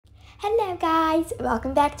Hello guys,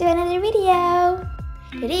 welcome back to another video.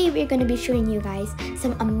 Today we're going to be showing you guys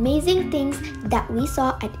some amazing things that we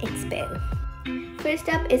saw at Expo. First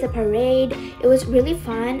up is a parade. It was really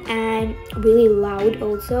fun and really loud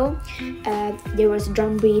also. There was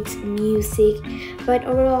drum beats, music, but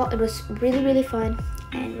overall it was really fun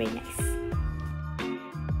and really nice.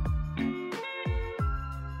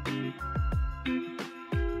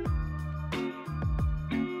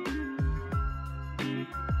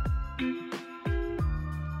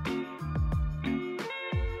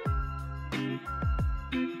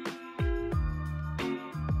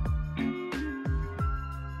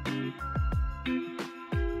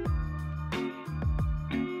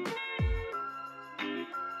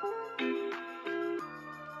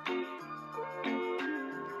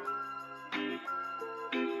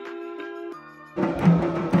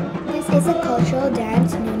 This is a cultural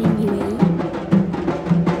dance known in UAE.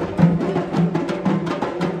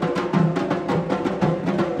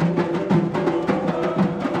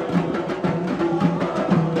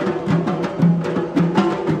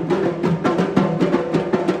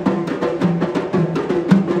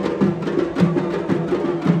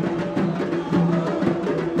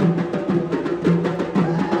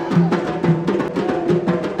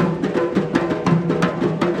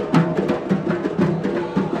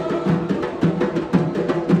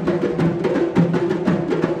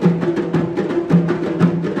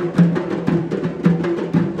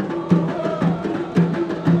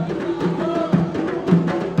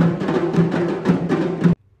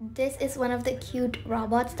 This is one of the cute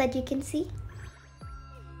robots that you can see.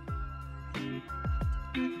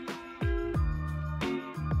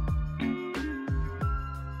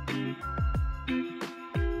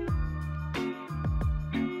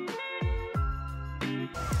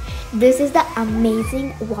 This is the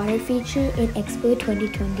amazing water feature in Expo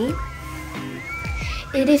 2020.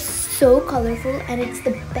 It is so colorful and it's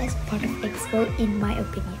the best part of Expo in my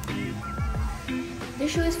opinion. The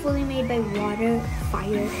show is fully made by water,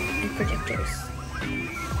 fire, and projectors.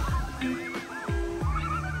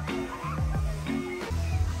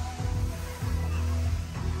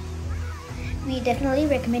 We definitely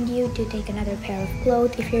recommend you to take another pair of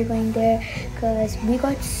clothes if you're going there, because we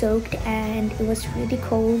got soaked and it was really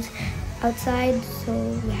cold outside, so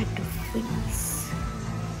we had to freeze.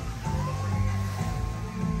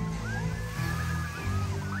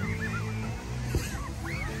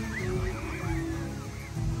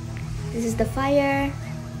 This is the fire.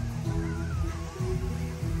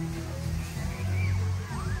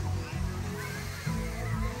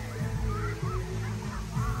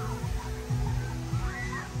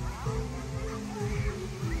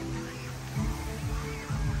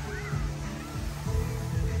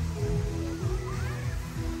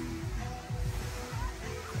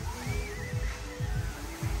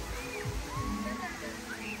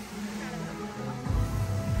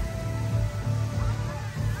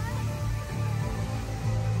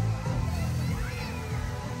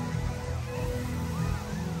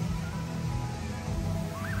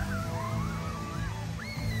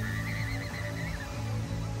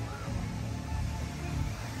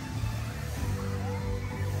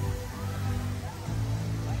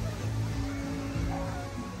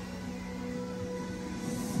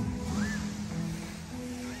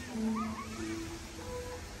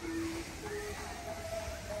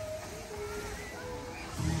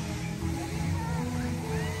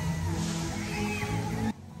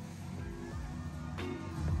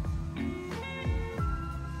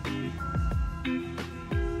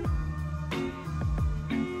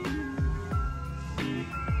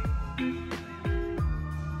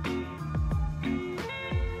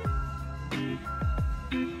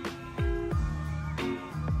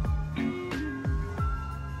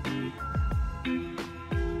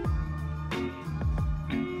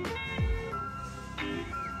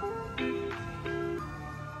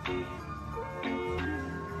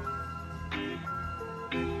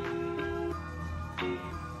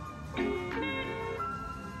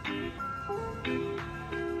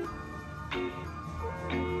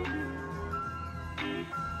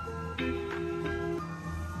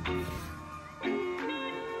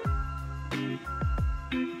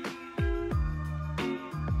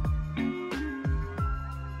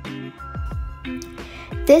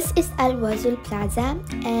 This is Al Wazul Plaza,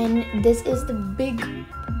 and this is the big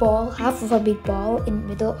ball, half of a big ball in the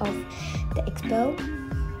middle of the Expo.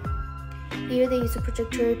 Here they use a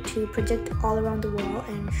projector to project all around the wall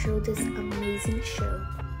and show this amazing show.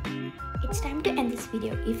 It's time to end this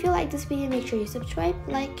video. If you like this video, make sure you subscribe,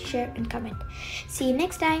 like, share, and comment. See you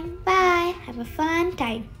next time. Bye! Have a fun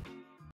time!